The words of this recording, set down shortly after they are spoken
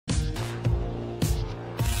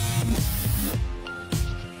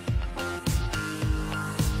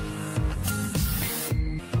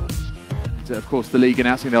of course, the league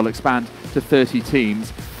announcing they'll expand to 30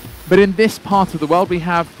 teams. But in this part of the world, we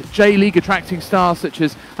have J-League attracting stars such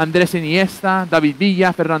as Andres Iniesta, David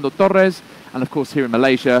Villa, Fernando Torres, and of course here in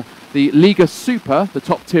Malaysia, the Liga Super, the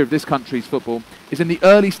top tier of this country's football, is in the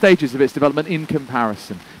early stages of its development in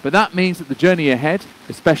comparison. But that means that the journey ahead,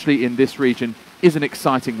 especially in this region, is an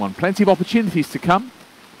exciting one. Plenty of opportunities to come,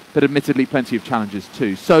 but admittedly plenty of challenges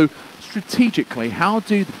too. So strategically, how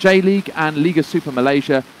do the J-League and Liga Super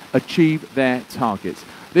Malaysia achieve their targets?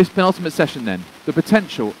 This penultimate session then, the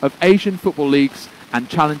potential of Asian football leagues and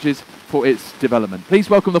challenges for its development. Please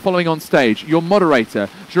welcome the following on stage, your moderator,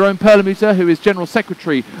 Jerome Perlemuter, who is General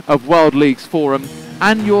Secretary of World Leagues Forum,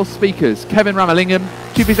 and your speakers, Kevin Ramalingam,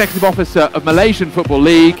 Chief Executive Officer of Malaysian Football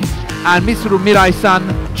League, and Mitsuru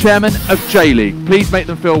Murai-san, Chairman of J-League. Please make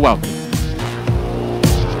them feel welcome.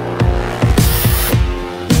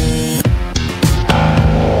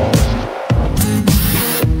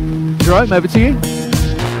 Jerome, over to you.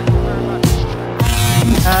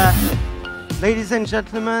 Ladies and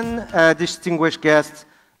gentlemen, distinguished guests,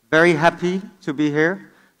 very happy to be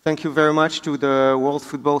here. Thank you very much to the World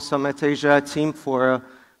Football Summit Asia team for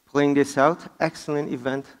playing this out. Excellent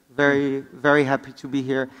event. Very, very happy to be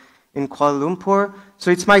here in Kuala Lumpur.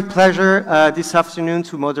 So it's my pleasure this afternoon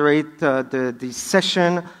to moderate the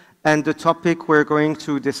session, and the topic we're going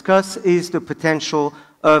to discuss is the potential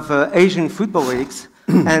of Asian football leagues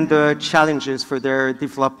and the challenges for their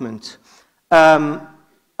development.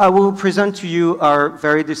 I will present to you our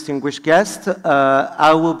very distinguished guest.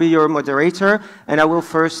 I will be your moderator, and I will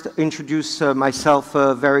first introduce myself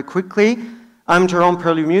very quickly. I'm Jerome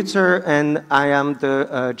Perlemuter, and I am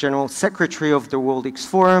the General Secretary of the World Leagues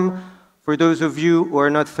Forum. For those of you who are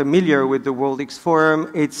not familiar with the World Leagues Forum,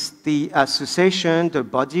 it's the association, the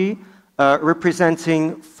body,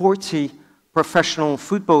 representing 40 professional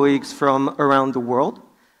football leagues from around the world,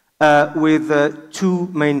 with two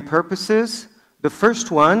main purposes. The first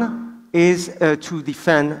one is to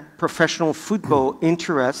defend professional football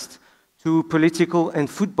interest to political and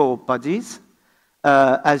football bodies.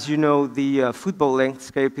 As you know, the football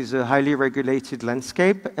landscape is a highly regulated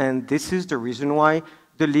landscape, and this is the reason why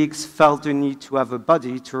the leagues felt the need to have a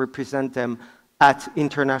body to represent them at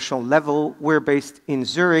international level. We're based in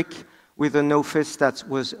Zurich with an office that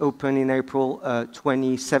was open in April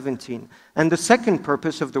 2017. And the second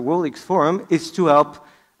purpose of the World Leagues Forum is to help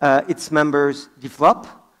its members develop,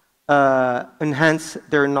 enhance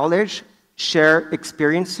their knowledge, share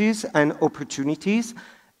experiences and opportunities.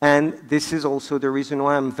 And this is also the reason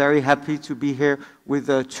why I'm very happy to be here with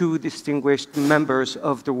two distinguished members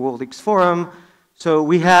of the World Leagues Forum. So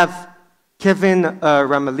we have Kevin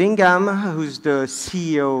Ramalingam, who's the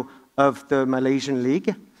CEO of the Malaysian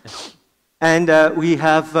League. And we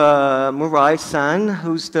have Murai-san,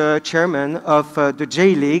 who's the chairman of the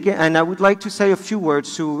J-League. And I would like to say a few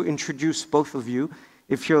words to introduce both of you,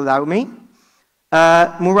 if you allow me.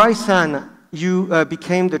 Murai-san, you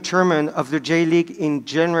became the chairman of the J-League in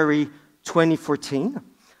January 2014.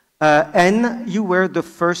 And you were the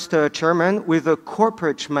first chairman with a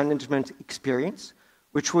corporate management experience,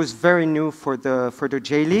 which was very new for the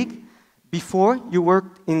J-League. Before, you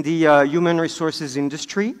worked in the human resources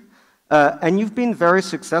industry. And you've been very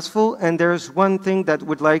successful, and there's one thing that I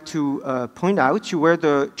would like to point out. You were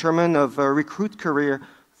the chairman of Recruit Career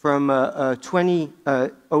from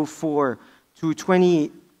 2004 to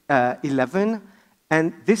 2011,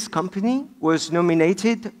 and this company was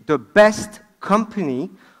nominated the best company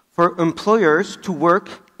for employers to work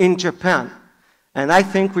in Japan. And I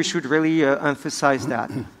think we should really emphasize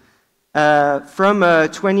that. From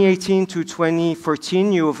 2018 to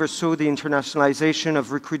 2014, you oversaw the internationalization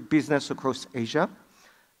of Recruit business across Asia.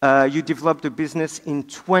 You developed the business in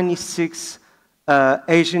 26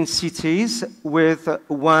 Asian cities with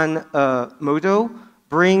one motto: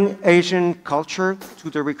 bring Asian culture to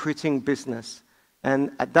the recruiting business.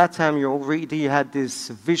 And at that time, you already had this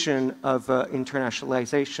vision of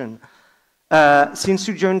internationalization. Since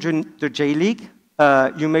you joined the J-League,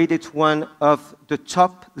 you made it one of the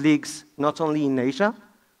top leagues, not only in Asia,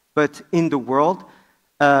 but in the world.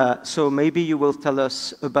 So maybe you will tell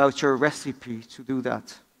us about your recipe to do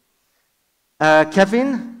that.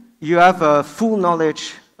 Kevin, you have a full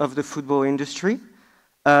knowledge of the football industry.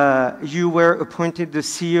 You were appointed the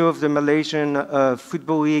CEO of the Malaysian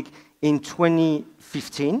Football League in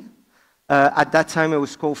 2015. At that time, it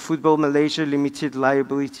was called Football Malaysia Limited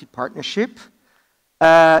Liability Partnership.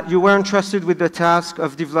 You were entrusted with the task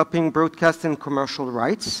of developing broadcast and commercial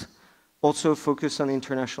rights, also focused on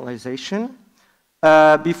internationalization.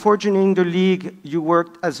 Before joining the league, you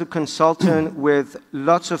worked as a consultant with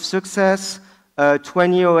lots of success.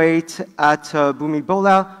 2008 at Bumi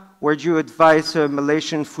Bola, where you advise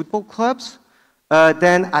Malaysian football clubs.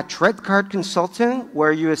 Then at Red Card Consulting,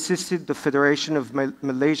 where you assisted the Federation of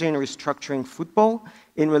Malaysia in restructuring football.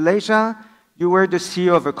 In Malaysia, you were the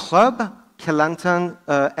CEO of a club, Kelantan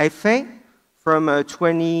FA, from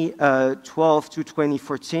 2012 to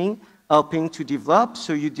 2014, helping to develop.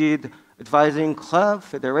 So you did advising club,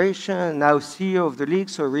 federation, now CEO of the league.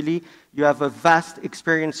 So really, you have a vast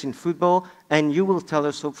experience in football, and you will tell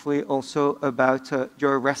us hopefully also about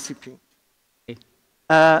your recipe.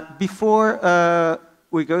 Before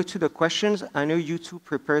we go to the questions, I know you two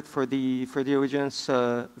prepared for the audience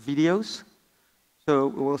videos. So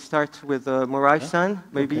we'll start with Murai-san.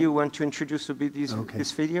 Maybe you want to introduce a bit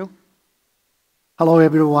this video. Hello,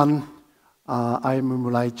 everyone. I'm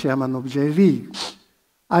Murai, chairman of J.League.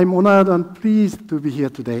 I'm honored and pleased to be here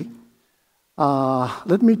today.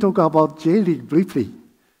 Let me talk about J.League briefly.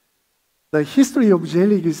 The history of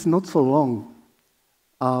J.League is not so long.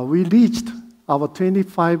 We reached our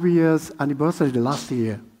 25 years anniversary last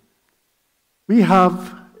year. We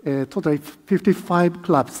have a total of 55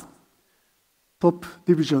 clubs. Top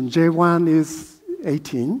division J1 is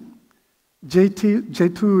 18,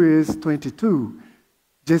 J2 is 22,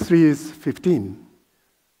 J3 is 15.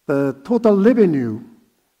 The total revenue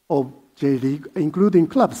of J-League, including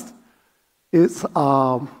clubs, is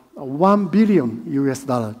 $1 billion US.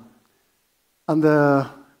 And the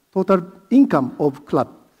total income of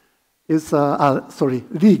club is,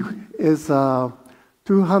 league is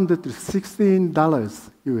 $216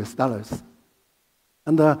 US.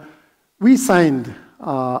 And we signed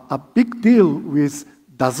a big deal with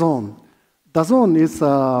DAZN. DAZN is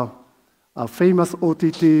a famous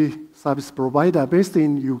OTT service provider based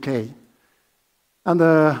in UK. And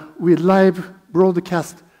we live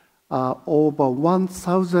broadcast over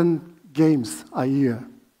 1,000 games a year.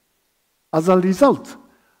 As a result,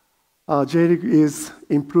 J-League is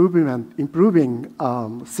improving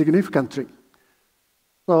significantly.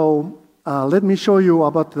 So let me show you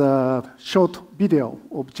about the short video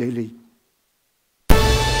of J-League.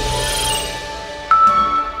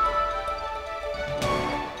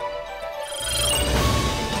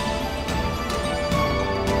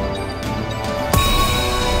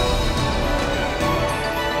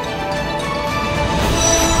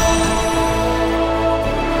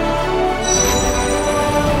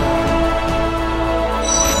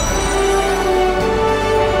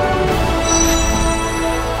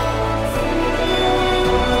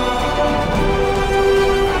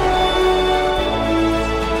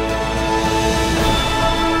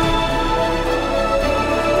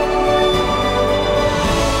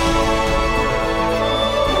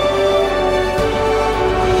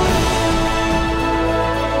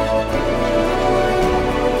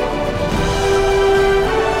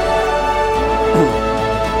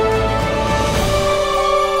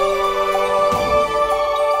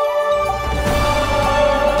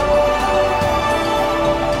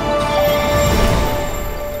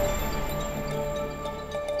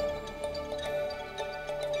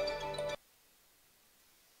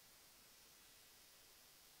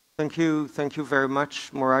 Thank you very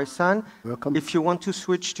much, Murai-san. Welcome. If you want to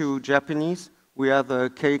switch to Japanese, we have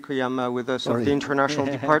Kei Koyama with us of the international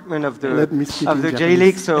department of the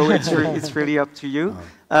J-League, so it's really up to you.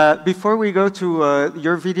 Before we go to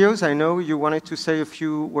your videos, I know you wanted to say a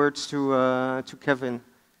few words to Kevin.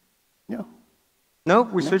 No. No?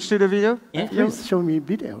 We switch to the video? Yeah. Please show me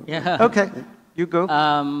video. Yeah. Okay, you go.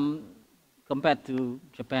 Compared to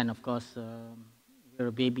Japan, of course, we're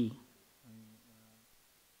a baby.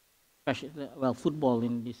 Well, football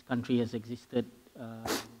in this country has existed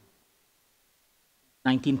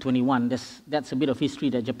 1921. That's a bit of history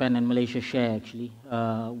that Japan and Malaysia share, actually.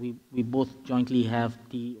 We both jointly have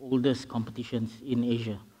the oldest competitions in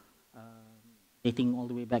Asia, dating all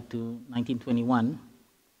the way back to 1921.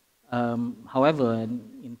 However,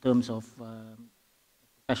 in terms of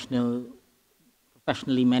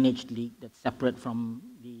professionally managed league that's separate from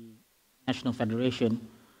the national federation,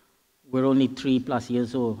 we're only 3+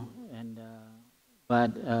 years old.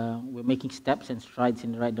 But we're making steps and strides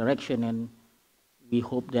in the right direction, and we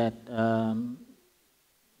hope that the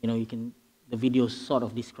video sort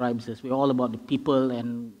of describes us. We're all about the people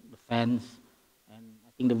and the fans, and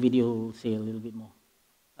I think the video will say a little bit more.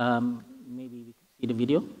 Maybe we could see the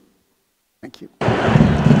video. Thank you.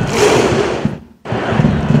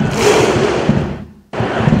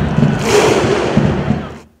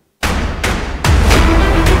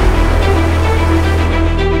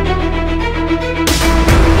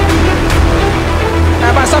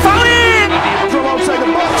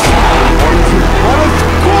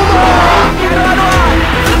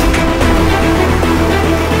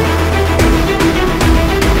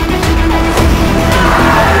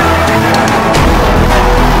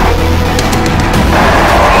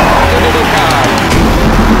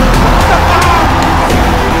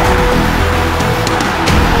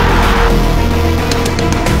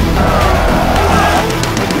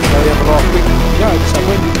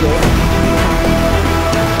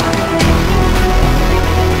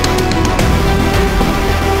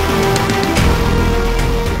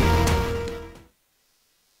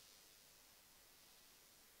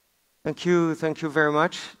 Thank you very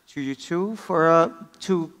much to you two for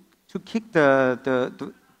to kick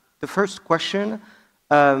the first question.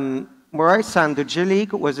 Murai-san, the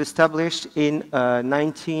J.League was established in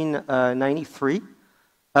 1993.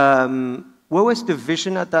 What was the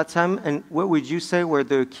vision at that time, and what would you say were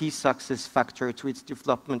the key success factor to its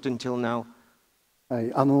development until now? は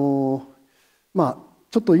い、ちょ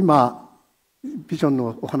っと今ビジョン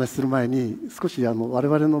のお話しする前に少し我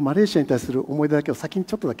々のマレーシアに対する思い出だけを先に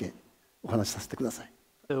ちょっとだけお話しさせてください。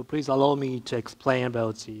So please allow me to explain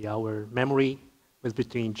about our memory with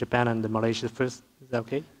between Japan and Malaysia first. Is that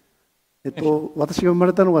okay? 私が生ま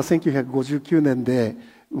れたのが1959年で、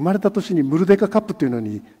生まれた年にムルデカカップというの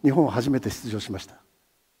に日本は初めて出場しました。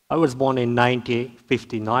I was born in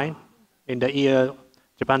 1959. In the year,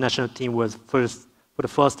 Japan national team was for the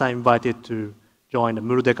first time invited to join the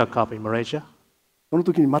Merdeka Cup in Malaysia. その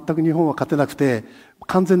時に全く日本は勝てなくて、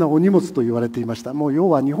完全なお荷物と言われていました。もう要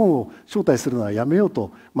は日本を招待するのはやめよう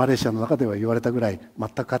とマレーシアの中では言われたぐらい全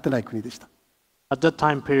く勝てない国でした。At that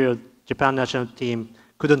time period, Japan national team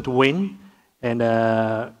couldn't win, and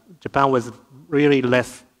Japan was really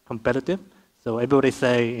less competitive. So everybody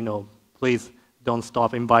say, please don't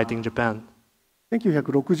stop inviting Japan.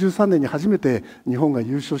 1963年に初めて日本が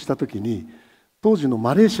優勝した時に、当時の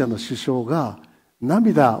マレーシアの首相が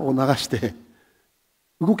涙を流して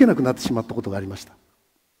動けなくなってしまったことがありました。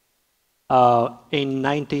In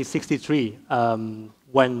 1963,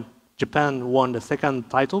 when Japan won the second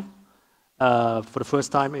title for the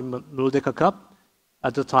first time in Merdeka Cup,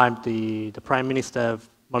 at the time the Prime Minister of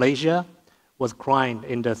Malaysia was crying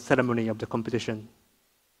in the ceremony of the competition.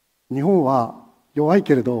 日本は弱い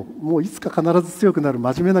けれど、もういつか必ず強くなる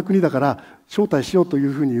真面目な国だから招待しようとい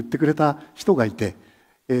うふうに言ってくれた人がいて、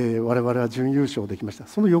我々は準優勝できました。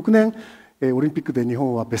その翌年、オリンピックで日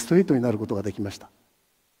本はベスト8になることができました。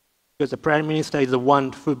Because the Prime Minister is the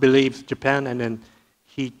one who believes Japan, and then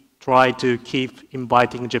he tried to keep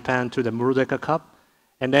inviting Japan to the Merdeka Cup,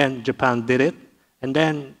 and then Japan did it. And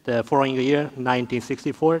then the following year,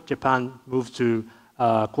 1964, Japan moved to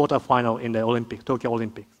quarterfinal in the Tokyo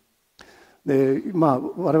Olympics. で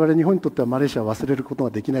我々日本にとってはマレーシアを忘れることが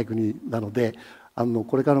できない国なので、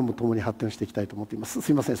これからも共に発展していきたいと思っています。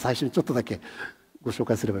すいません、最初にちょっとだけご紹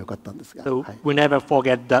介すればよかったんですが。So we never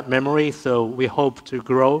forget that memory, so we hope to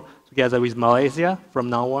grow together with Malaysia from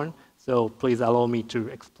now on. So please allow me to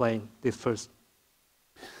explain this first.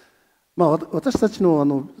 私たち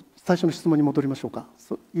の最初の質問に戻りましょうか。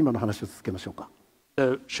今の話を続けましょうか。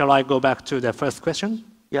So shall I go back to the first question?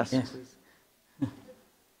 Yes. Yes.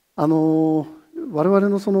 我々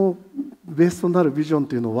のそのベースとなるビジョン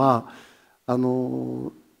というのは、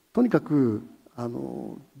とにかくデ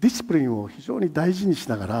ィシプリンを非常に大事にし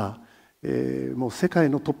ながら、もう世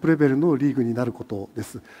界のトップレベルのリーグになることで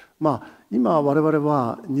す。今我々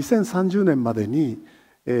は2030年までに、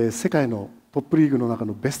世界のトップリーグの中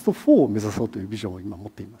のベスト4を目指そうというビジョンを今持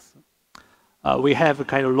っています。We have a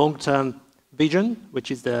kind of long-term vision,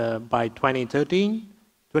 which is by 2030,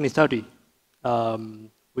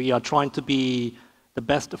 we are trying to be the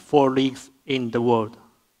best 4 leagues in the world.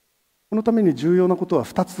 このために重要なことは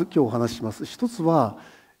2つ今日お話しします。一つは、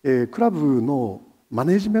クラブのマ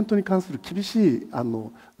ネジメントに関する厳しい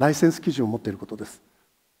ライセンス基準を持っていることです。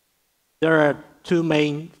There are two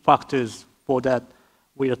main factors for that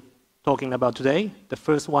we are talking about today. The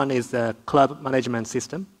first one is the club management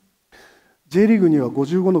system. J リーグには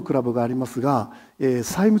55のクラブがありますが、債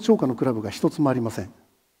務超過のクラブが一つもありません。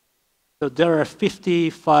So there are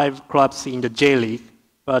 55 clubs in the J League,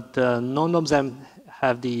 but none of them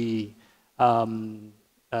have the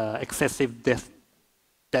excessive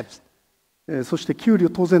debts. そして当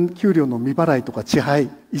然給料の未払いとか遅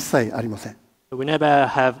配一切ありません。We never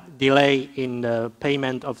have delay in the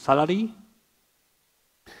payment of salary.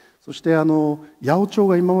 そして八百長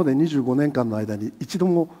が今まで25年間の間に一度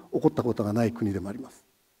も起こったことがない国でもあります。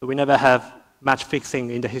We never have match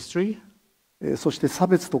fixing in the history. そして差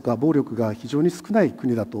別とか暴力が非常に少ない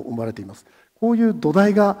国だと思われています。こういう土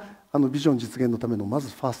台がビジョン実現のためのまず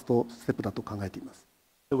ファーストステップだと考えています。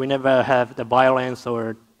We never have the violence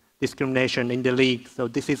or discrimination in the league, so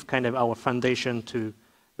this is kind of our foundation to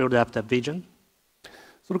build up the vision.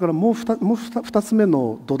 それからもう2つ目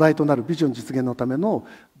の土台となるビジョン実現のための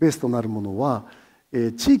ベースとなるものは、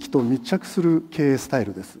地域と密着する経営スタイ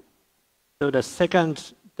ルです。So the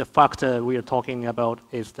second factor we are talking about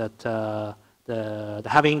is that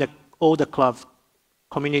having all the clubs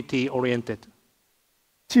community oriented.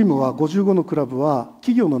 チームは55のクラブは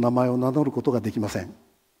企業の名前を名乗ることができません。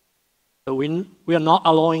So we are not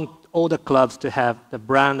allowing all the clubs to have the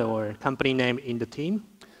brand or company name in the team.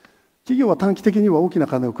 企業は短期的には大きな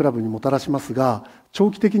金をクラブにもたらしますが、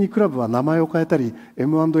長期的にクラブは名前を変えたり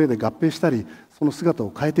M&A で合併したり、その姿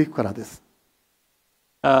を変えていくからです。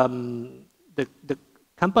The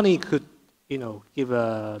company could, give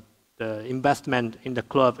the investment in the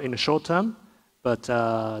club in the short term, but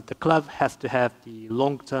the club has to have the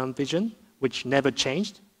long-term vision, which never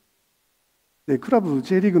changed. でクラブ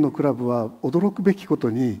J リーグのクラブは驚くべきこと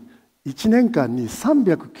に1年間に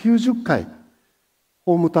390回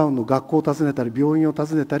ホームタウンの学校を訪ねたり病院を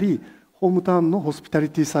訪ねたりホームタウンのホスピタリ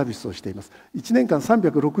ティサービスをしています。1年間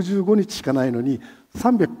365日しかないのに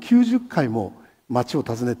390回も街を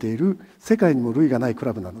訪ねている世界にも類がないク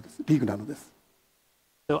ラブなのです。リーグなのです。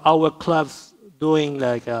So our clubs doing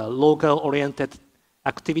like local-oriented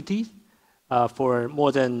activities for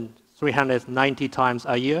more than 390 times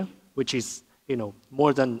a year, which is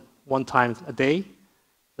more than one time a day.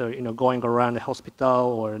 So going around the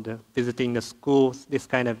hospital or visiting the schools, this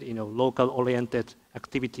kind of local-oriented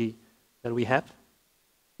activity that we have.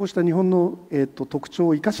 こうした日本の、特徴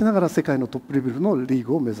を生かしながら世界のトップレベルのリー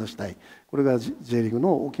グを目指したい。これが J リーグ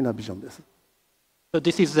の大きなビジョンです。So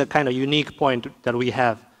this is the kind of unique point that we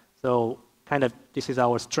have. So kind of this is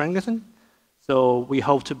our strength. So we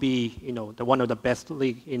hope to be, the one of the best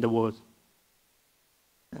league in the world.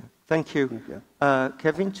 Thank you.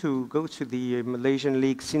 Kevin, to go to the Malaysian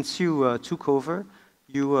league, since you took over,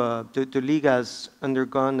 the league has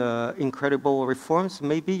undergone incredible reforms.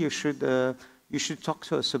 Maybe you should talk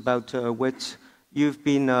to us about what you've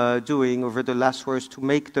been doing over the last years to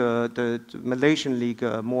make the Malaysian league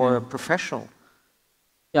more professional.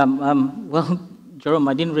 Yeah, well, Jerome,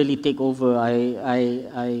 I didn't really take over.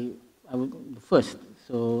 I was the first.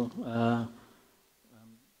 So,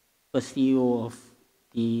 first CEO of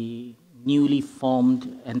the newly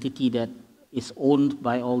formed entity that is owned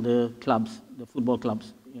by all the clubs, the football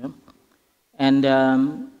clubs. And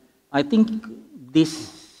I think this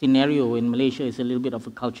scenario in Malaysia is a little bit of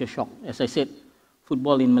a culture shock. As I said,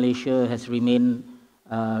 football in Malaysia has remained,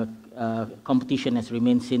 competition has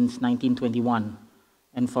remained since 1921.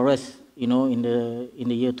 And for us, in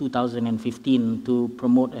the year 2015, to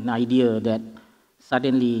promote an idea that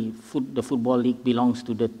suddenly the football league belongs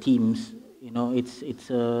to the teams, it's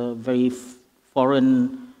a very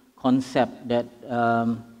foreign concept that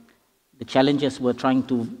the challenges were trying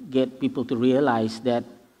to get people to realize that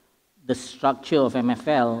the structure of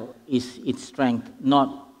MFL is its strength,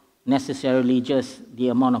 not necessarily just the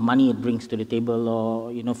amount of money it brings to the table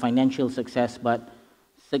or financial success, but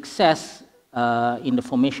success in the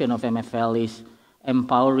formation of MFL is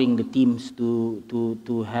empowering the teams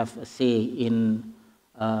to have a say in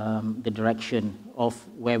the direction of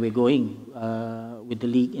where we're going with the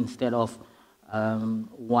league, instead of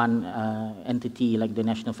one entity like the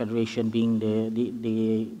National Federation being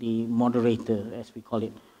the moderator, as we call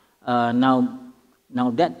it. Now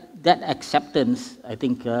that acceptance, I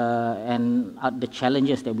think, and the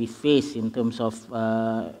challenges that we face in terms of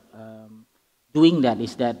doing that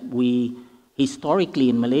is that we historically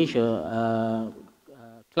in Malaysia,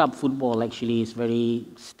 club football actually is very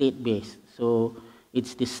state-based. So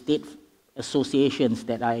it's the state associations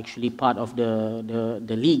that are actually part of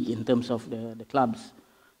the league in terms of the clubs.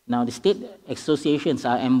 Now the state associations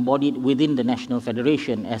are embodied within the National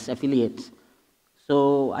Federation as affiliates.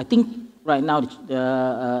 So I think right now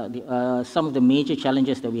some of the major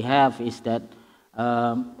challenges that we have is that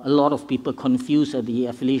a lot of people confuse the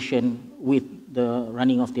affiliation with the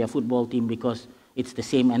running of their football team because it's the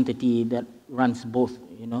same entity that runs both,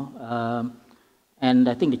 And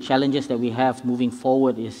I think the challenges that we have moving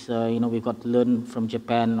forward is, we've got to learn from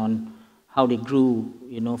Japan on how they grew,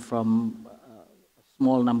 from a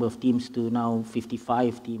small number of teams to now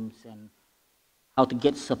 55 teams, and how to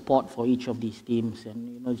get support for each of these teams.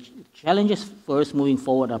 And, challenges for us moving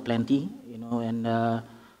forward are plenty,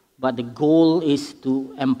 but the goal is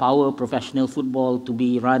to empower professional football to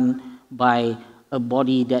be run by a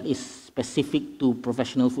body that is specific to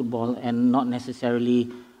professional football and not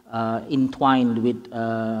necessarily entwined with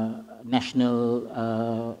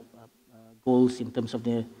national goals in terms of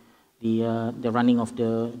the running of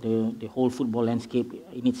the whole football landscape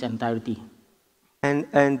in its entirety.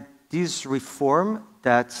 And these reforms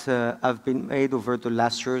that have been made over the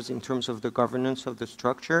last years in terms of the governance of the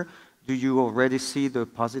structure, do you already see the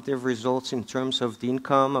positive results in terms of the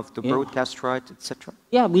income, of the broadcast rights, etc.?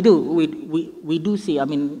 Yeah, we do. We do see. I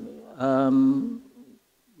mean,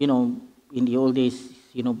 in the old days,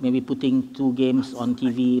 maybe putting 2 games on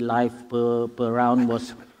TV live per round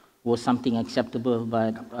was something acceptable.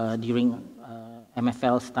 But during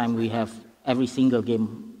MFL's time, we have every single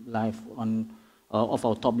game live of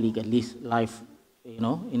our top league, at least live.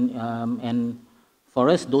 And for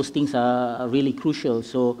us, those things are really crucial.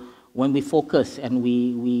 So when we focus and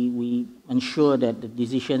we ensure that the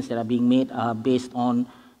decisions that are being made are based on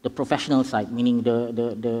the professional side, meaning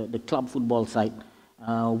the club football side,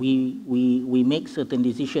 we make certain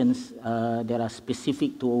decisions that are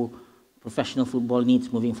specific to professional football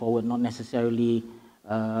needs moving forward, not necessarily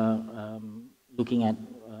looking at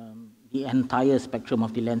the entire spectrum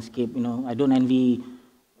of the landscape. You know, I don't envy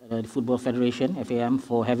the Football Federation, FAM,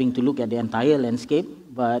 for having to look at the entire landscape,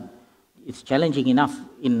 but it's challenging enough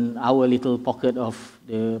in our little pocket of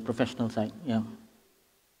the professional side. Yeah.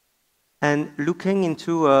 And looking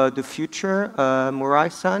into the future,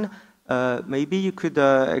 Murai-san, maybe you could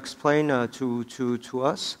explain to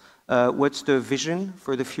us what's the vision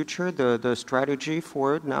for the future, the strategy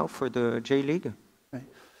forward now for the J-League?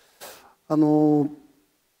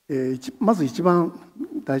 まず一番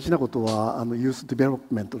大事なことはユースディベロッ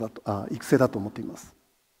プメントだと育成だと思っています。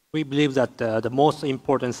We believe that the most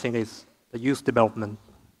important thing is the youth development.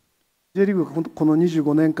 J リーグはこの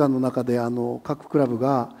25年間の中で各クラブ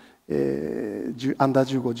がアンダ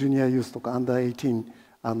ー15ジュニアユースとかアンダー18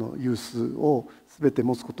ユースをすべて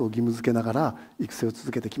持つことを義務付けながら育成を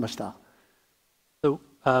続けてきました。So,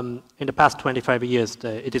 in the past 25 years,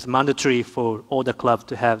 it is mandatory for all the clubs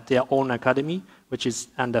to have their own academy, which is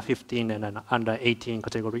under 15 and under 18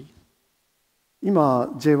 category. 今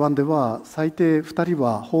J1 では最低2人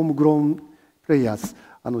はホームグローンプレイヤーズ、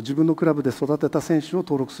自分のクラブで育てた選手を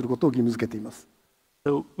登録することを義務付けています。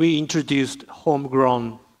So we introduced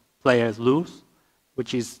homegrown players rules,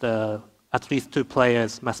 which is at least 2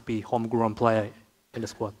 players must be homegrown player in the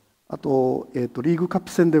squad. あと、リーグカッ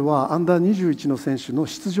プ戦ではアンダー21の選手の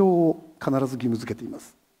出場を必ず義務付けていま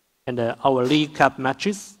す。And our League Cup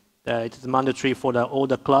matches, it is mandatory for all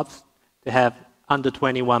the clubs to have under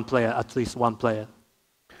 21 player, at least 1 player.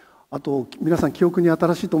 あと皆さん記憶に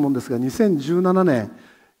新しいと思うんですが、2017年、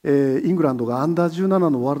イングランドがアンダー17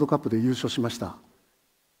のワールドカップで優勝しました。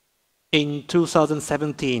In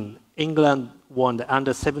 2017, England won the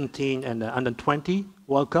under 17 and the under 20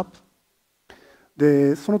 World Cup.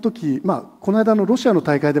 でその時、この間のロシアの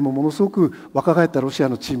大会でもものすごく若返ったロシア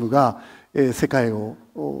のチームが、世界を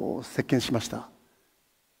席巻しました。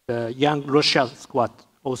The young Russia squad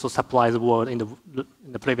also supplied the world in the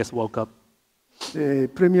previous World Cup.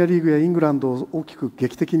 プレミアリーグやイングランドを大きく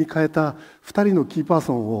劇的に変えた2人のキーパー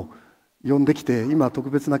ソンを呼んできて、今特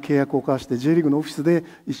別な契約を交わして J リーグのオフィスで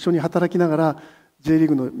一緒に働きながら J リー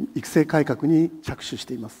グの育成改革に着手し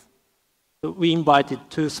ています。We invited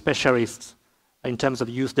 2 specialists in terms of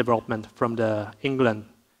youth development from England,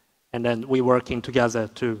 and then we working together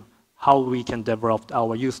to how we can develop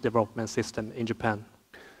our youth development system in Japan.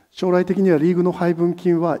 将来的にはリーグの配分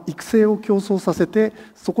金は育成を競争させて、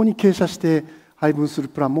そこに傾斜して配分する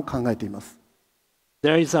プランも考えています。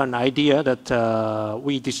There is an idea that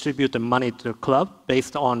we distribute the money to the club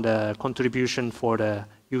based on the contribution for the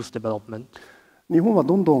youth development. 日本は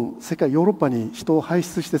どんどん世界ヨーロッパに人を輩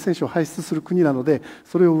出して選手を輩出する国なので、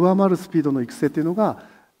それを上回るスピードの育成というのが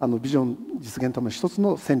ビジョン実現のための一つ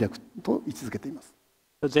の戦略と位置づけています。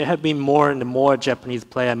There have been more and more Japanese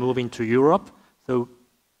players moving to Europe, so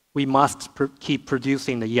we must keep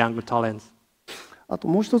producing the young talents. あと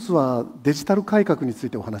もう一つはデジタル改革につい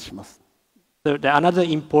てお話しします。Another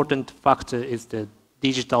important factor is the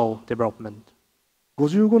digital development.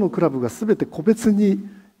 55のクラブがすべて個別に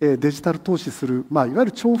デジタル投資する、いわゆ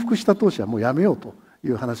る重複した投資はもうやめようとい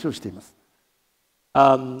う話をしています。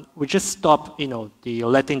We just stop,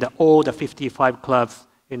 letting all the 55 clubs,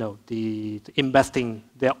 investing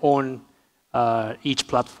their own each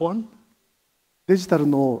platform. デジタル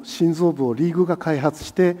の心臓部をリーグが開発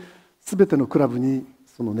して、すべてのクラブに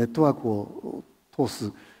そのネットワークを通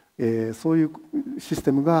す、そういうシス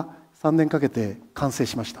テムが3年かけて完成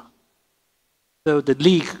しました。So the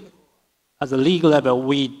league, as a league level,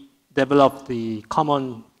 we developed the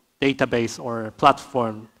common database or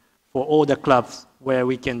platform for all the clubs where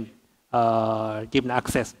we can give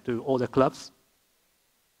access to all the clubs.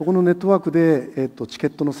 ここのネットワークで、チケッ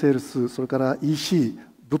トのセールス、それから EC、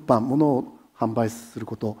物販、物を販売する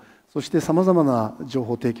こと、そしてさまざまな情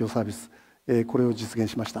報提供サービス、これを実現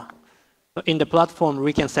しました。In the platform,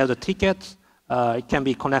 we can sell the tickets. It can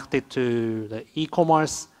be connected to the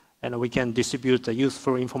e-commerce, and we can distribute the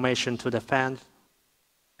useful information to the fans.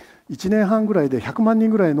 1年半ぐらいで100万人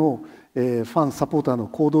ぐらいのファン、サポーターの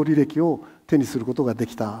行動履歴を手にすることがで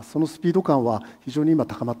きた。そのスピード感は非常に今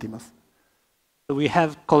高まっています。We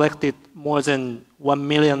have collected more than 1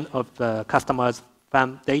 million of the customers'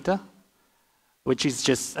 fan data, which is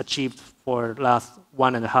just achieved for the last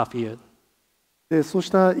 1.5 years. でそうし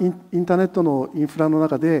たインターネットのインフラの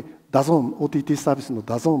中でダゾーン OTT サービスの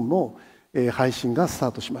ダゾーンの配信がスタ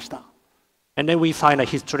ートしました。And then we signed a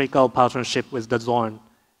historical partnership with the Zone.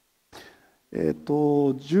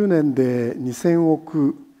 10年で2000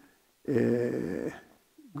億、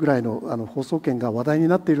ぐらいの放送権が話題に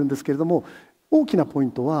なっているんですけれども、大きなポイ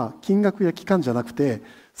ントは金額や期間じゃなくて、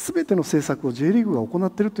すべての政策を J リーグが行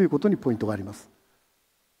っているということにポイントがあります。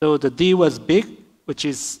So the deal was big, which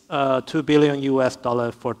is $2 billion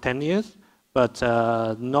for 10 years, but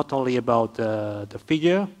not only about the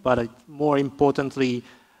figure, but more importantly,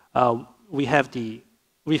 we have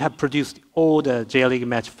produced all the J-League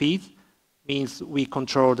match feeds, means we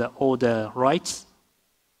control all the rights.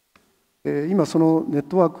 今そのネッ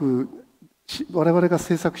トワーク、我々が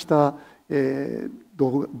制作した、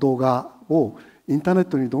動画をインターネッ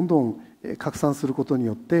トにどんどん拡散することに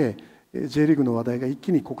よって、J リーグの話題が一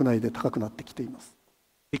気に国内で高くなってきています。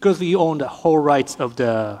Because we own the whole rights of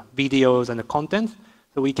the videos and the content,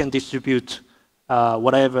 so we can distribute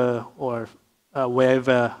whatever or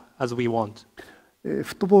wherever as we want. フ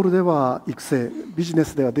ットボールでは育成、ビジネ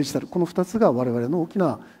スではデジタル、この2つが我々の大き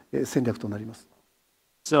な戦略となります。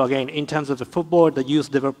So again, in terms of the football, the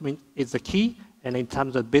youth development is the key, and in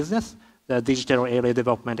terms of business, the digital area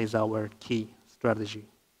development is our key strategy.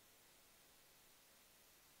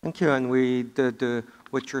 Thank you. And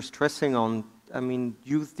what you're stressing on, I mean,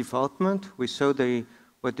 youth development. We saw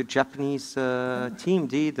what the Japanese team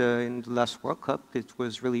did in the last World Cup. It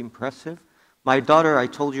was really impressive. My daughter, I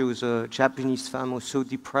told you, was a Japanese fan, was so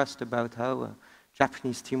depressed about how a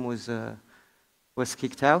Japanese team was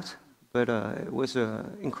kicked out. But it was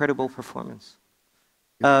an incredible performance.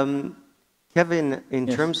 Kevin, in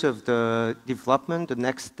terms of the development, the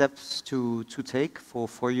next steps to take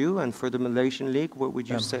for you and for the Malaysian League, what would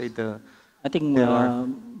you say I think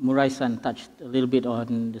Murai-san touched a little bit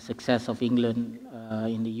on the success of England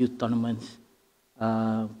in the youth tournaments,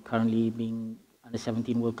 currently being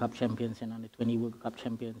under-17 World Cup champions and under-20 World Cup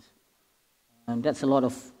champions. That's a lot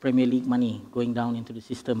of Premier League money going down into the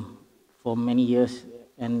system for many years,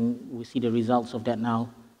 and we see the results of that now.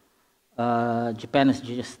 Japan has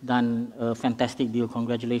just done a fantastic deal.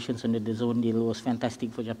 Congratulations on the Zone deal. It was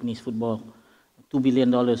fantastic for Japanese football. $2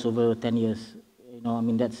 billion over 10 years. You know, I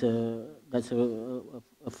mean, that's a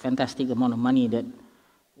fantastic amount of money that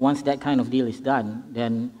once that kind of deal is done,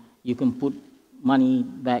 then you can put money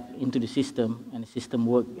back into the system and the system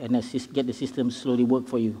work and get the system slowly work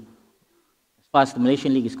for you. As far as the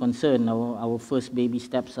Malaysian League is concerned, our first baby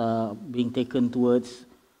steps are being taken towards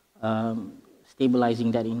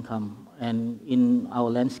stabilizing that income. And in our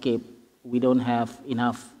landscape, we don't have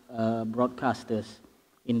enough broadcasters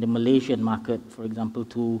in the Malaysian market, for example,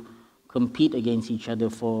 to compete against each other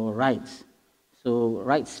for rights. So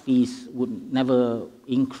rights fees would never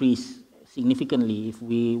increase significantly if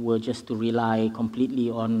we were just to rely completely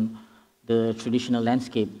on the traditional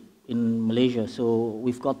landscape in Malaysia. So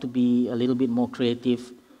we've got to be a little bit more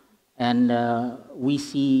creative, and we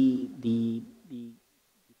see the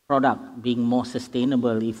product being more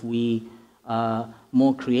sustainable if we are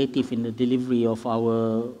more creative in the delivery of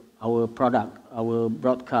our product, our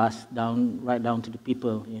broadcast right down to the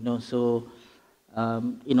people. You know, so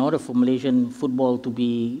in order for Malaysian football to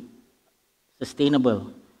be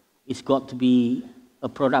sustainable, it's got to be a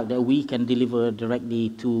product that we can deliver directly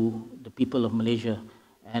to the people of Malaysia,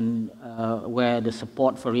 and where the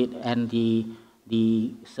support for it and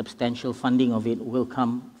the substantial funding of it will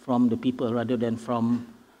come from the people rather than from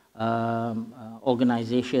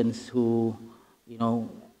organizations who, you know,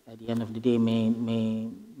 at the end of the day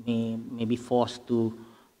may be forced to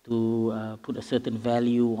put a certain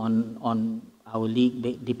value on our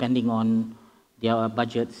league depending on their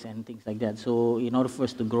budgets and things like that. So in order for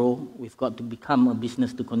us to grow, we've got to become a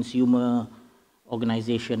business-to-consumer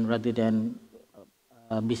organization rather than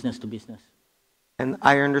business-to-business. And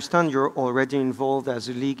I understand you're already involved as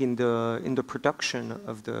a league in the production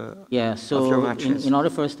of the so of your matches. In order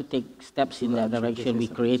for us to take steps in that direction, we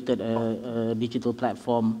created a digital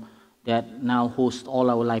platform that now hosts all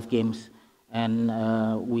our live games, and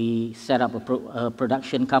we set up a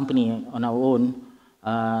production company on our own.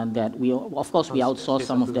 That we, of course, we outsource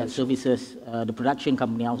some of that services. The production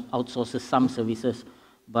company outsources some services,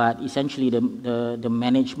 but essentially the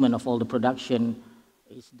management of all the production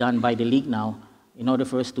is done by the league now. In order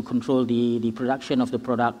for us to control the production of the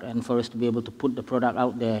product and for us to be able to put the product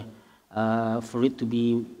out there, for it to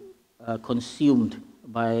be consumed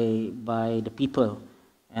by the people.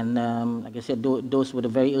 And like I said, those were the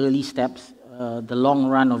very early steps. The long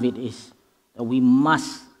run of it is that we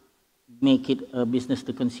must make it a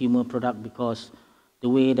business-to-consumer product, because the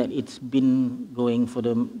way that it's been going for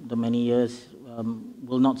the many years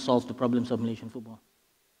will not solve the problems of Malaysian football.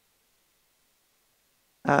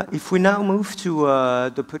 If we now move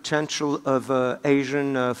to the potential of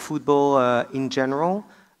Asian football in general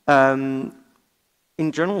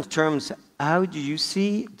terms, how do you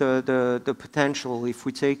see the potential if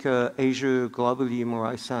we take Asia globally,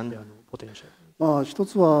 Murai-san? 一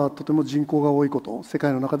つはとても人口が多いこと、世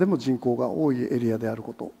界の中でも人口が多いエリアである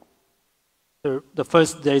こと。The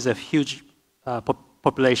first, there is a huge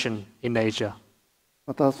population in Asia.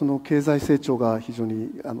 またその経済成長が非常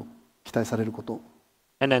に期待されること。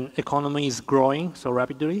And then economy is growing so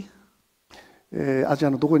rapidly. アジア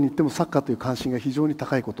のどこに行ってもサッカーという関心が非常に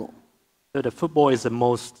高いこと。So the football is the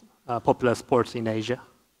most popular sports in Asia.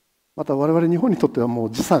 また我々日本にとってはも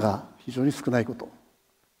う時差が非常に少ないこと。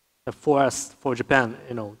For us, for Japan,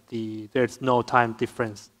 there's no time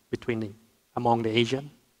difference among the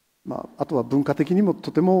Asian. あとは文化的にも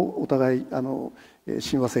とてもお互い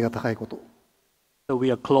親和性が高いこと。So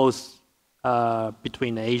we are close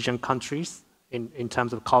between Asian countries in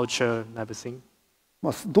terms of culture and everything.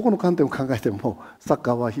 どこの観点を考えてもサッ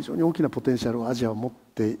カーは非常に大きなポテンシャルをアジアは持っ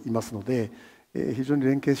ていますので、非常に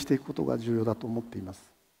連携していくことが重要だと思っていま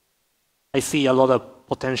す。I see a lot of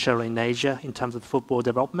potential in Asia in terms of football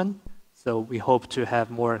development, so we hope to have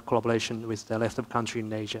more collaboration with the rest of the country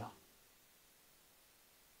in Asia.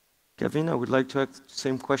 Kevin, I would like to ask the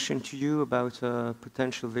same question to you about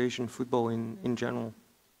potential of Asian football in general.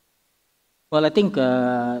 Well, I think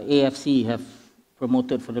AFC have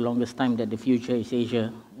promoted for the longest time that the future is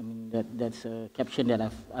Asia. I mean, that's a caption that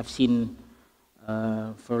I've seen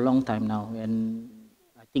for a long time now, and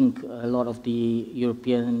I think a lot of the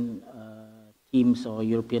European teams or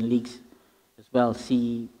European leagues as well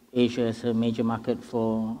see Asia as a major market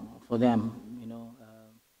for them.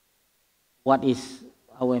 What is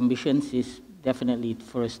our ambitions is definitely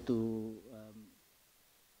for us to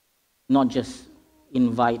not just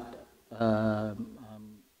invite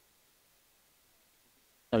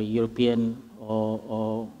European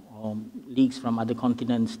or leagues from other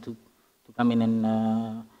continents to come in and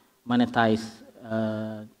monetize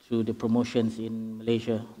through the promotions in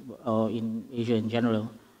Malaysia or in Asia in general,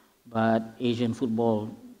 but Asian football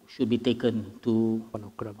should be taken to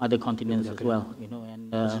other continents as well,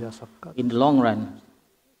 and in the long run,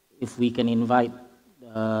 if we can invite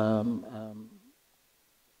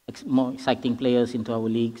more exciting players into our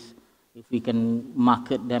leagues, if we can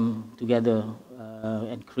market them together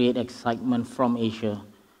and create excitement from Asia,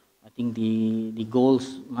 I think the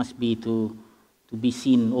goals must be to be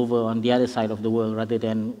seen over on the other side of the world rather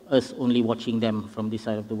than us only watching them from this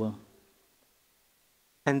side of the world.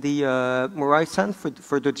 And the Murai-san,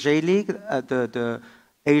 for the J-League, the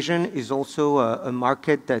Asian is also a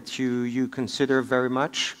market that you consider very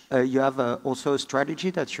much. You have also a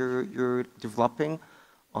strategy that you're developing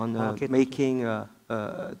on making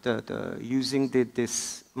using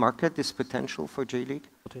this market, this potential for J-League.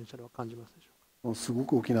 すご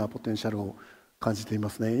く大きなポテンシャルを感じていま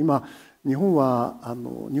すね。今日本は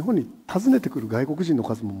日本に訪ねてくる外国人の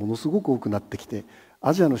数もものすごく多くなってきて、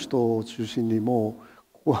アジアの人を中心にこ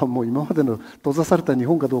こはもう今までの閉ざされた日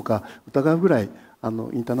本かどうか疑うぐらいイン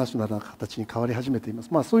ターナショナルな形に変わり始めています。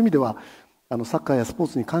そういう意味ではサッカーやスポー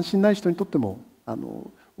ツに関心ない人にとっても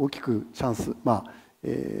大きくチャンス、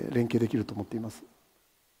連携できると思っています。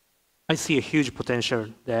I see a huge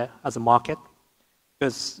potential there as a market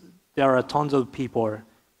because there are tons of people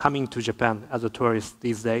coming to Japan as a tourist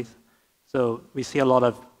these days. So we see a lot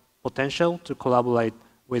of potential to collaborate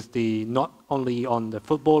with not only on the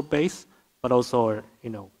football base, but also,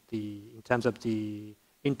 in terms of the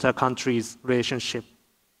inter-countries relationship.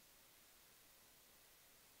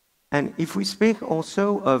 And if we speak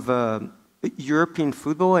also of European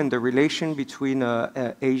football and the relation between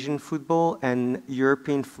Asian football and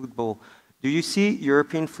European football, do you see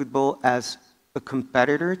European football as a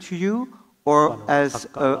competitor to you, or as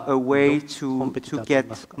a way to get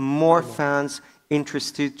more fans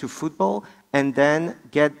interested to football and then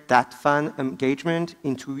get that fan engagement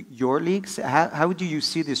into your leagues? How do you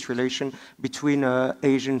see this relation between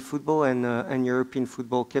Asian football and European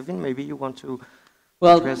football? Kevin, maybe you want to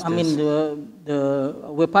address this. I mean,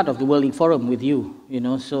 we're part of the World League Forum with you,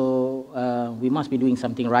 so we must be doing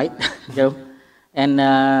something right,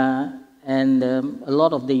 And a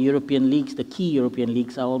lot of the European leagues, the key European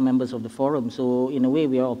leagues, are all members of the forum. So in a way,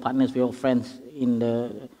 we are all partners, we are all friends.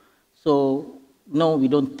 So no, we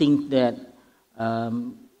don't think that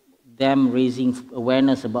them raising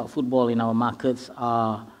awareness about football in our markets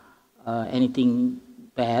are anything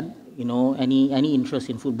bad. Any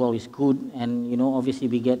interest in football is good, and obviously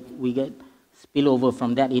we get spillover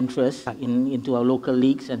from that interest into our local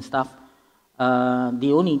leagues and stuff.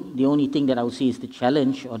 The only thing that I would see is the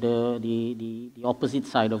challenge, or the opposite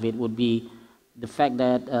side of it would be the fact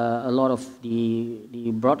that a lot of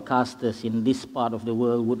the broadcasters in this part of the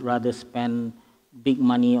world would rather spend big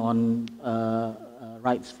money on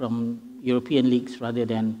rights from European leagues rather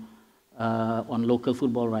than on local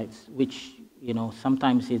football rights, which, you know,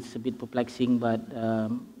 sometimes it's a bit perplexing, but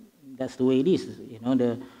that's the way it is. You know,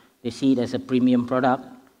 they see it as a premium product,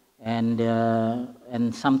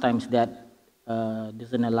 and sometimes that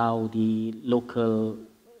doesn't allow the local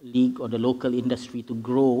league or the local industry to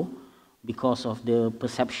grow because of the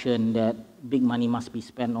perception that big money must be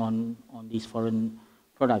spent on these foreign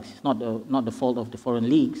products. It's not the fault of the foreign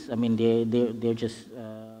leagues. I mean, they're just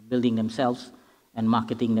building themselves and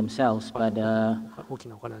marketing themselves. But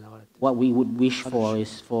what we would wish for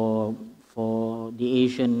is for the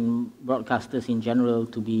Asian broadcasters in general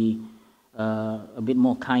to be a bit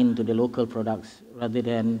more kind to the local products rather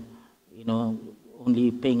than, you know,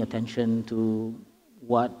 only paying attention to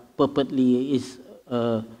what purportedly is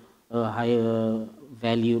a higher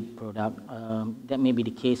valued product. That may be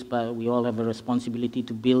the case, but we all have a responsibility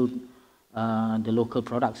to build the local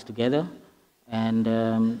products together.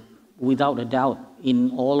 And without a doubt,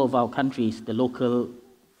 in all of our countries, the local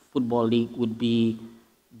football league would be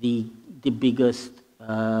the biggest,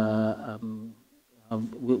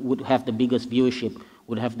 would have the biggest viewership,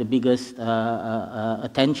 would have the biggest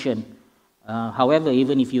attention. However,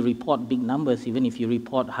 even if you report big numbers, even if you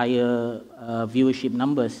report higher viewership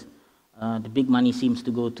numbers, the big money seems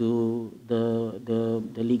to go to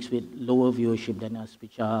the leagues with lower viewership than us,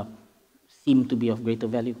 which seem to be of greater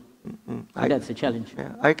value. So that's a challenge.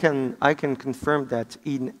 Yeah, I can confirm that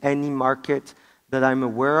in any market that I'm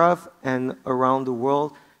aware of and around the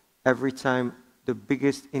world, every time the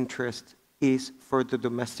biggest interest is for the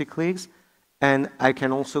domestic leagues. And I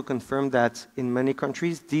can also confirm that in many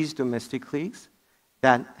countries, these domestic leagues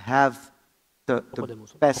that have the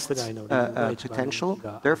best potential,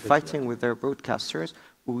 they're fighting with their broadcasters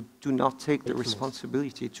who do not take the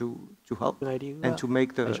responsibility to help and to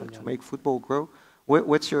make football grow.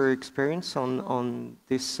 What's your experience on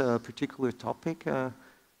this particular topic,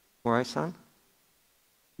 Murai-san?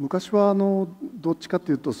 昔はどっちか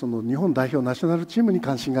というとその日本代表ナショナルチームに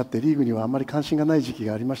関心があってリーグにはあまり関心がない時期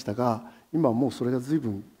がありましたが、今はもうそれが随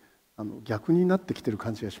分逆になってきている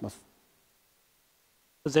感じがします。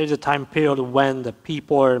There is a time period when the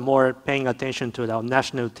people are more paying attention to the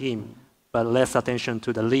national team, but less attention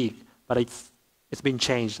to the league. But it's been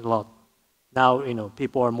changed a lot. Now, you know,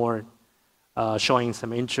 people are more showing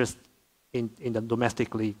some interest in the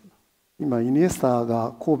domestic league. 今イニエスタ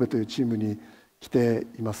が神戸というチームに来て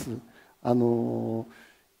います。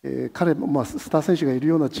彼も、スター選手がいる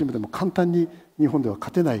ようなチームでも簡単に日本では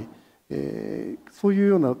勝てない、そういう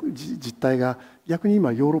ような実態が逆に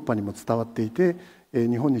今ヨーロッパにも伝わっていて、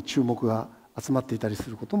日本に注目が集まっていたりす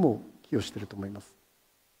ることも寄与していると思います。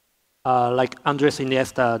Like Andres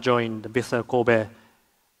Iniesta joined the Vissel Kobe.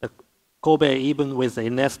 Kobe, even with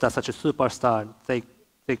Iniesta, such a superstar, they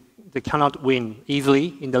cannot win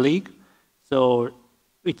easily in the league. So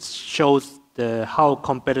it shows how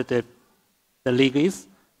competitive the league is.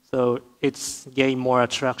 So it's gained more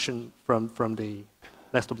attraction from the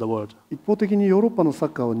rest of the world. 一方的にヨーロッパのサ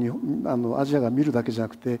ッカーをアジアが見るだけじゃな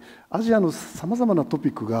くて、アジアのさまざまなトピ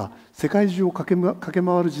ックが世界中を駆け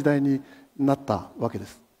回る時代になったわけで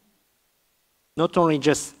す。Not only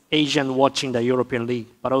just Asian watching the European League,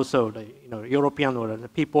 but also the European or the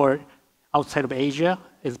people outside of Asia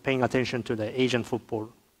is paying attention to the Asian football.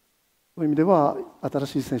 そういう意味では新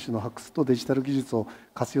しい選手の発掘とデジタル技術を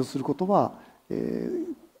活用することは、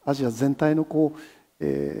アジア全体のフ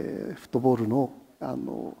ットボールの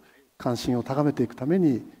関心を高めていくため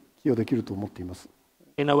に寄与できると思っています。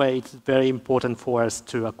In a way, it's very important for us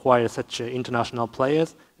to acquire such international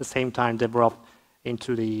players, at the same time develop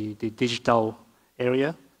into the digital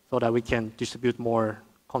area, so that we can distribute more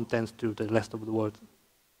content to the rest of the world.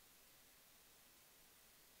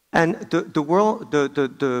 And the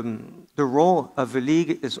role of a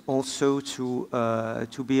league is also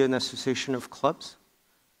to be an association of clubs,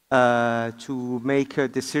 to make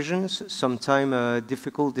decisions, sometimes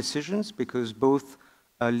difficult decisions, because both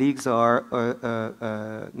leagues are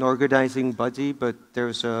an organizing body, but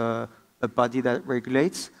there's a body that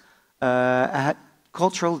regulates.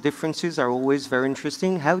 Cultural differences are always very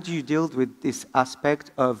interesting. How do you deal with this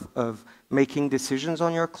aspect of making decisions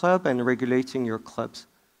on your club and regulating your clubs?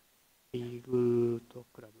 リーグと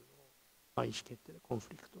クラブの意思決定でコンフ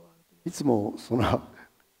リクトはある。いつもその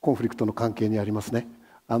コンフリクトの関係にありますね。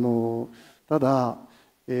ただ、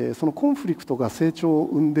そのコンフリクトが成長を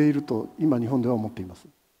生んでいると今日本では思っています。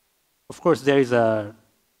Of course, there is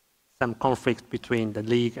some conflict between the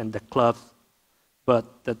league and the clubs, but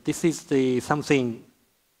this is something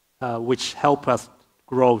which help us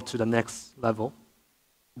grow to the next level.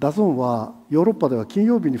 ダゾーンはヨーロッパでは金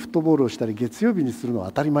曜日にフットボールをしたり月曜日にするのは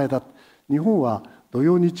当たり前だ。日本は土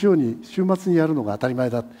曜日曜に週末にやるのが当たり前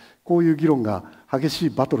だ。こういう議論が激しい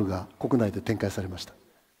バトルが国内で展開されました。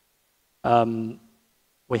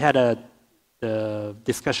We had a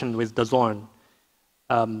discussion with DAZN.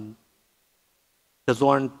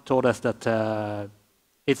 DAZN told us that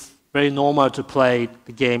it's very normal to play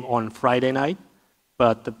the game on Friday night,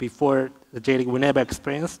 but before the J-League we never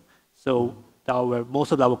experienced. So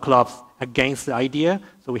most of our clubs against the idea.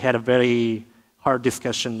 So we had a very hard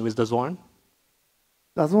discussion with DAZN.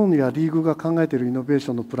 ダゾーンやリーグが考えているイノベーシ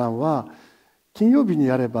ョンのプランは、金曜日に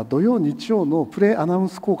やれば土曜日曜のプレーアナウン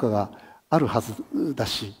ス効果があるはずだ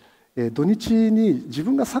し、土日に自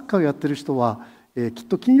分がサッカーをやっている人は、きっ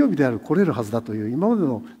と金曜日である来れるはずだという今まで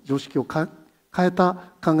の常識を変えた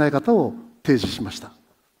考え方を提示しました。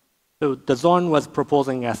So DAZN was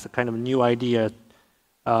proposing as a kind of new idea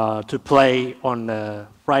to play on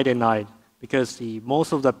Friday night because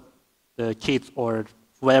most of the kids or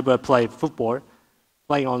whoever play football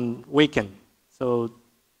play on weekend, so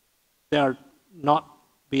they are not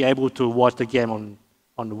be able to watch the game on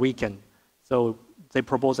the weekend. So they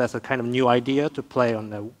propose as a kind of new idea to play on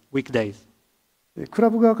the weekdays. クラ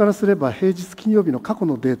ブ側からすれば平日金曜日の過去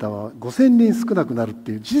のデータは5000人少なくなるっ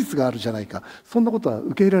ていう事実があるじゃないか、そんなことは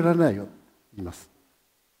受け入れられないよと言います。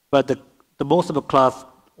But the most of the clubs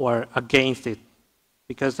were against it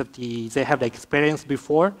because of they have the experience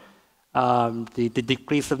before the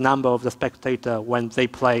decrease of number of the spectator when they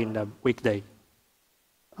play in the weekday.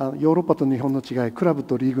 ヨーロッパと日本の違い、クラブ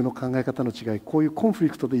とリーグの考え方の違い、こういうコンフリ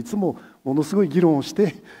クトでいつもものすごい議論をし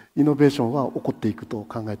てイノベーションは起こっていくと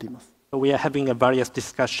考えています。So we are having a various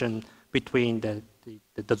discussion between the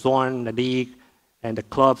zone, the league, and the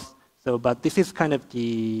clubs. So, but this is kind of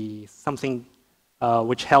something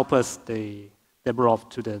which help us develop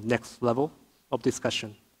to the next level of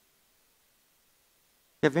discussion.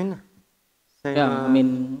 Kevin? Yeah,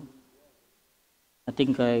 I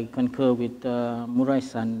think I concur with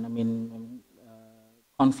Murai-san.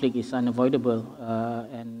 Conflict is unavoidable,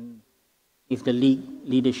 and if the league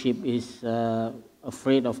leadership is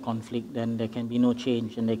afraid of conflict, then there can be no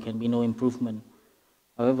change and there can be no improvement.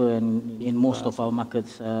 However, in most of our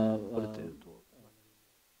markets,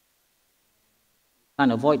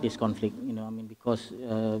 can't avoid this conflict, because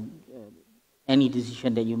any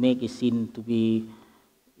decision that you make is seen to be,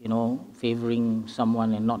 favoring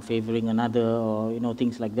someone and not favoring another, or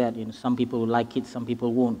things like that. Some people will like it, some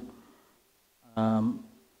people won't.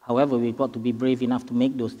 However, we've got to be brave enough to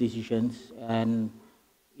make those decisions and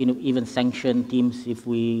even sanction teams if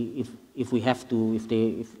we have to, if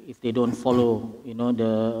they don't follow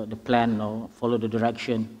the plan or follow the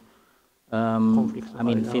direction.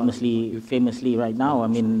 Famously right now,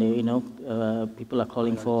 people are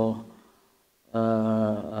calling for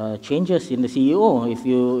changes in the CEO.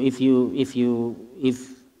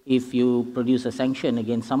 If you produce a sanction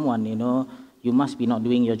against someone, you must be not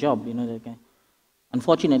doing your job.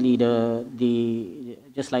 Unfortunately,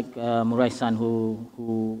 just like Murai-san,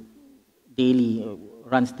 who daily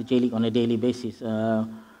runs the J-League on a daily basis,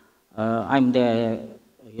 I'm there,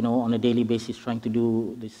 on a daily basis, trying to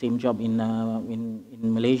do the same job in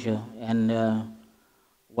Malaysia. And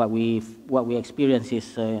what we experience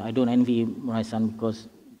is, I don't envy Murai-san, because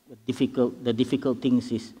the difficult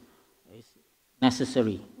things is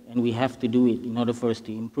necessary, and we have to do it in order for us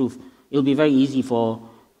to improve. It'll be very easy for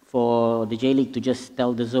the J-League to just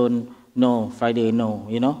tell the zone, no, Friday, no,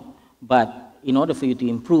 But in order for you to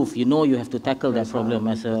improve, you have to tackle that problem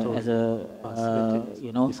as a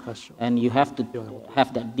and you have to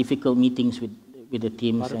have that difficult meetings with the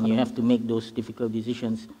teams, and you have to make those difficult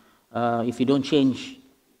decisions. If you don't change,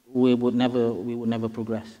 we would never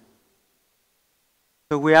progress.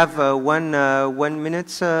 So we have 1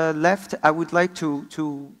 minute left. I would like to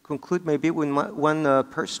conclude maybe with one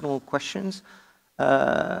personal questions.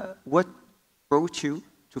 What brought you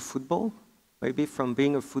to football? Maybe from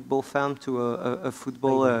being a football fan to a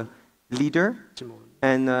football leader?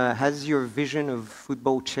 And has your vision of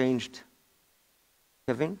football changed?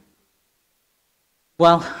 Kevin?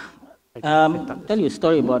 Well, tell you a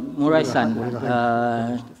story about Murai-san.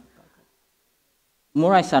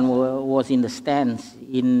 Murai-san was in the stands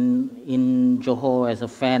in Johor as a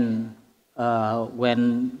fan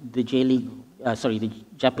when the J-League, the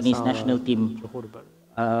Japanese national team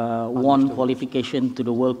won qualification to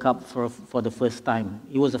the World Cup for the first time.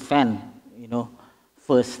 He was a fan,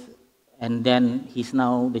 first, and then he's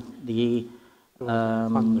now the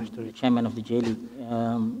chairman of the J-League.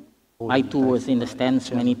 I too was in the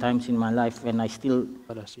stands many times in my life, and I still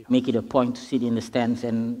make it a point to sit in the stands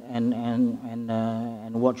and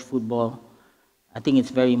watch football. I think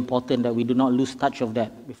it's very important that we do not lose touch of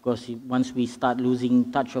that, because once we start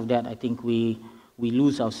losing touch of that, I think we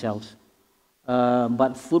lose ourselves.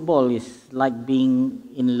 But football is like being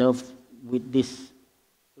in love with this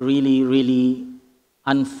really, really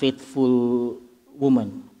unfaithful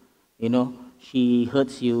woman. You know, she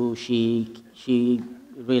hurts you. She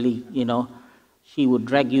really, you know, she would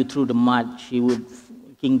drag you through the mud. She would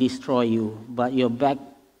fucking destroy you. But you're back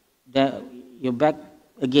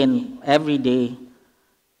again every day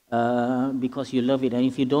because you love it. And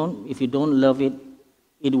if you don't love it,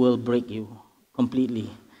 it will break you completely.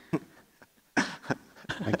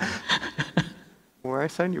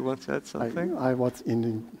 Murai-san, you want to add something? I was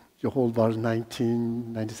in your whole world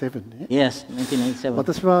 1997 ね。Yes, 1997.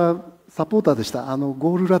 私はサポーターでした。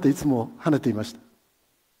ゴール裏でいつも跳ねていました。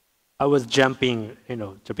I was jumping,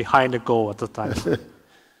 behind the goal at the time.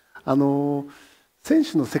 選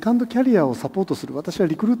手のセカンドキャリアをサポートする、私は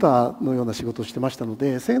リクルーターのような仕事をしてましたの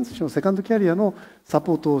で、選手のセカンドキャリアのサ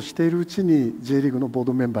ポートをしているうちに J リーグのボー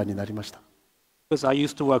ドメンバーになりました。Because I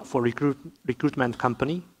used to work for recruitment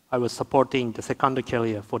company, I was supporting the second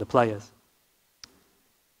career for the players.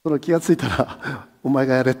 その気がついたらお前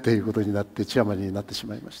がやれっていうことになってチェアマンになってし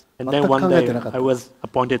まいました。 And 全 then く one 考えて day なかった。 I was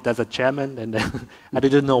appointed as a chairman, and then I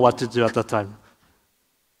didn't know what to do at the time.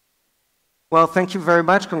 Well, thank you very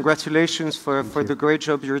much. Congratulations for the great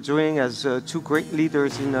job you're doing as two great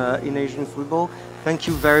leaders in Asian football. Thank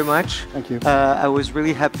you very much. Thank you. I was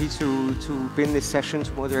really happy to be in this session,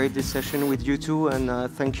 to moderate this session with you two, and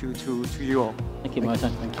thank you to you all. Thank you,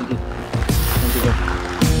 Martin. Thank you.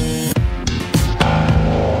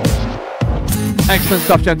 Excellent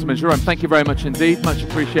stuff, gentlemen. Jerome, thank you very much indeed. Much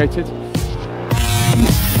appreciated.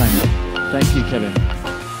 Thank you, Kevin.